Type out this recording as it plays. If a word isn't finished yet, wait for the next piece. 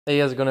Hey,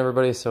 how's it going,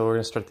 everybody? So we're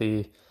gonna start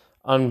the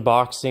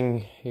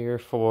unboxing here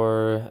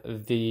for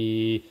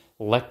the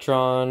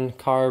Lectron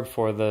carb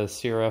for the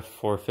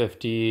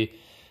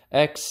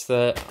crf450x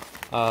that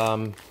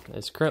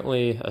is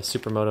currently a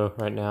supermoto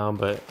right now,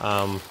 but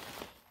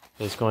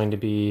is going to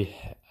be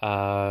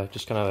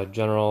just kind of a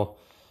general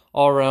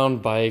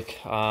all-around bike,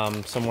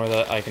 somewhere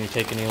that I can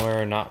take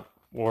anywhere and not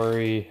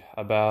worry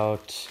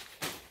about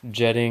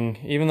jetting.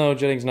 Even though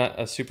jetting's not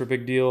a super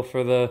big deal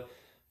for the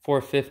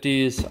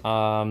 450s.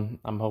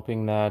 I'm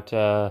hoping that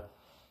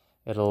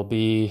it'll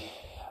be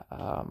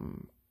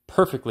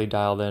perfectly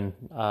dialed in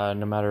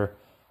no matter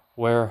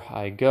where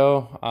I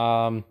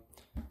go.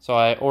 So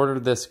I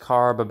ordered this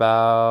carb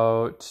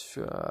about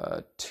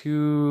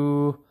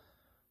 2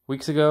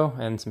 weeks ago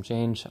and some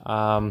change.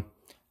 I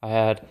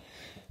had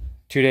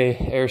 2-day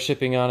air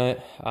shipping on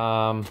it.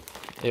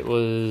 It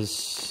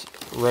was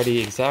ready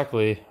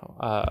exactly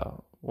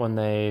when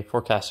they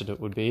forecasted it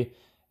would be,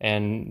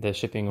 and the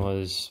shipping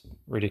was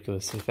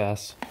ridiculously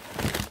fast.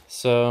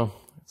 So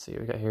let's see,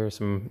 we got here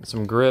some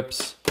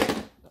grips.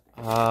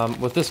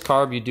 With this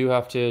carb, you do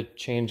have to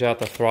change out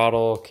the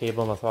throttle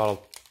cable and the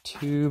throttle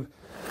tube.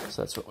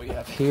 So that's what we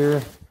have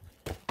here.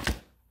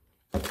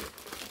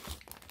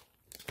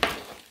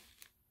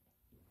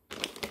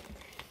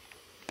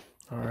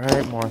 All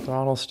right, more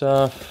throttle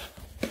stuff.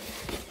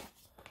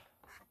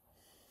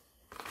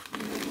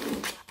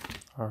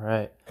 All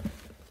right,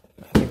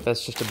 I think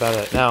that's just about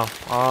it. Now,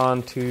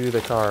 on to the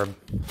carb.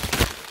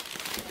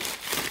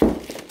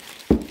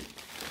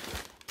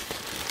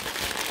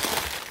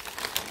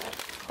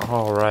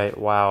 All right,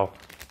 wow,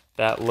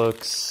 that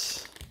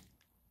looks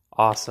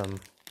awesome.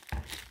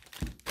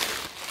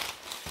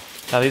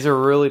 Now, these are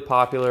really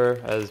popular,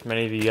 as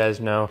many of you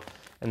guys know,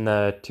 in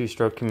the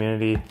two-stroke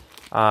community.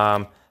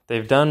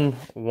 They've done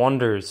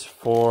wonders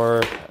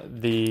for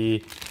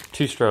the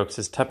two-strokes,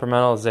 as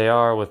temperamental as they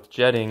are with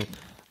jetting.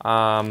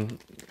 I'm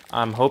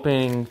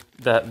hoping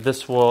that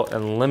this will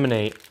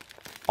eliminate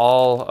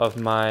all of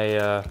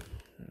my,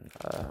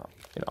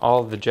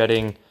 all of the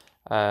jetting,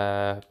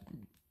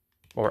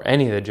 or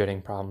any of the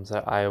jetting problems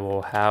that I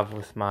will have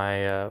with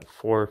my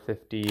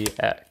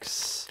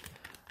 450X.